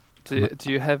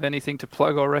Do you have anything to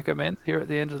plug or recommend here at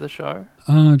the end of the show?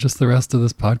 Just the rest of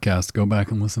this podcast. Go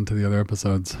back and listen to the other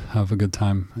episodes. Have a good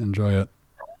time. Enjoy it.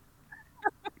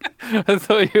 I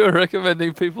thought you were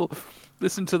recommending people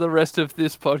listen to the rest of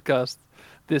this podcast,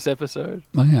 this episode.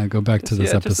 Oh yeah, go back to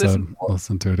this just episode.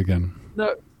 Listen to it again.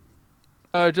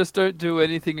 No, just don't do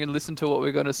anything and listen to what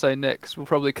we're going to say next. We'll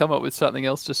probably come up with something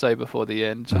else to say before the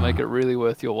end to make it really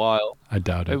worth your while. I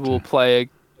doubt it. Maybe we'll play a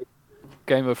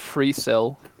game of free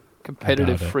cell,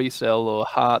 competitive free cell, or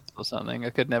hearts or something. I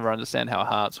could never understand how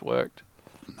hearts worked.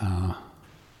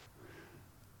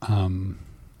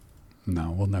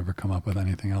 No, we'll never come up with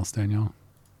anything else, Daniel.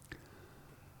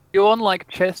 You on like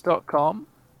chess.com?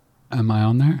 Am I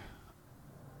on there?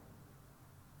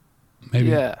 Maybe.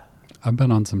 Yeah. I've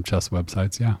been on some chess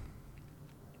websites, yeah.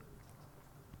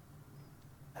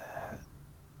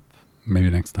 Maybe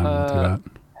next time we'll do that.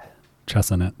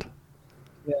 Chessing it.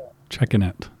 Yeah. Checking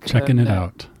it. Checking it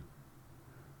out.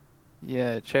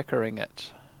 Yeah, checkering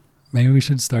it. Maybe we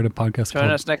should start a podcast Join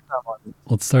us next time on.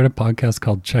 Let's start a podcast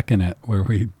called Checking It, where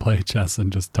we play chess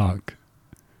and just talk.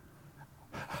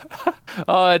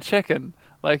 Oh, checking.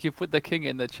 Like you put the king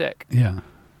in the check. Yeah.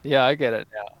 Yeah, I get it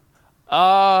now.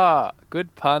 Ah,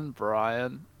 good pun,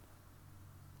 Brian.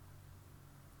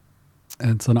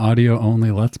 It's an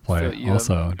audio-only Let's Play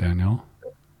also, Daniel.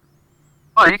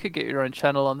 Oh, you could get your own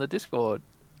channel on the Discord.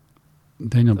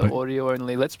 Daniel, the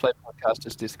audio-only Let's Play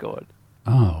podcasters Discord.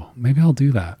 Oh, maybe I'll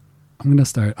do that. I'm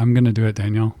going to do it,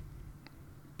 Daniel.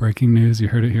 Breaking news, you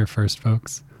heard it here first,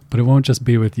 folks. But it won't just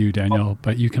be with you, Daniel,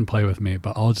 but you can play with me.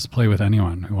 But I'll just play with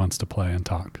anyone who wants to play and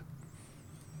talk.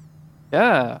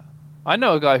 Yeah. I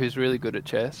know a guy who's really good at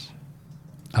chess.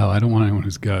 Oh, I don't want anyone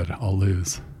who's good. I'll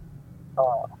lose.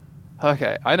 Oh.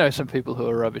 Okay, I know some people who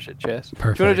are rubbish at chess.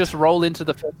 Perfect. Do you want to just roll into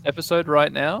the first episode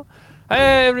right now?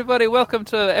 Hey, everybody, welcome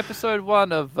to episode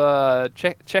 1 of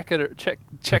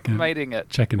Checkmating It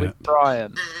Checking with it.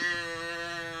 Brian.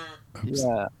 Oops.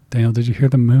 Yeah. Daniel, did you hear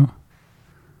the moo?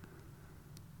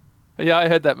 Yeah, I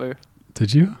heard that moo.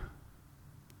 Did you?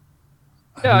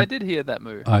 Yeah, I did hear that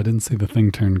moo. I didn't see the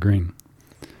thing turn green.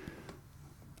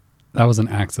 That was an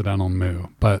accidental moo,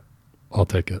 but I'll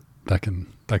take it. That can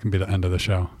be the end of the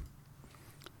show.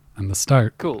 And the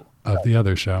start of the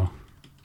other show.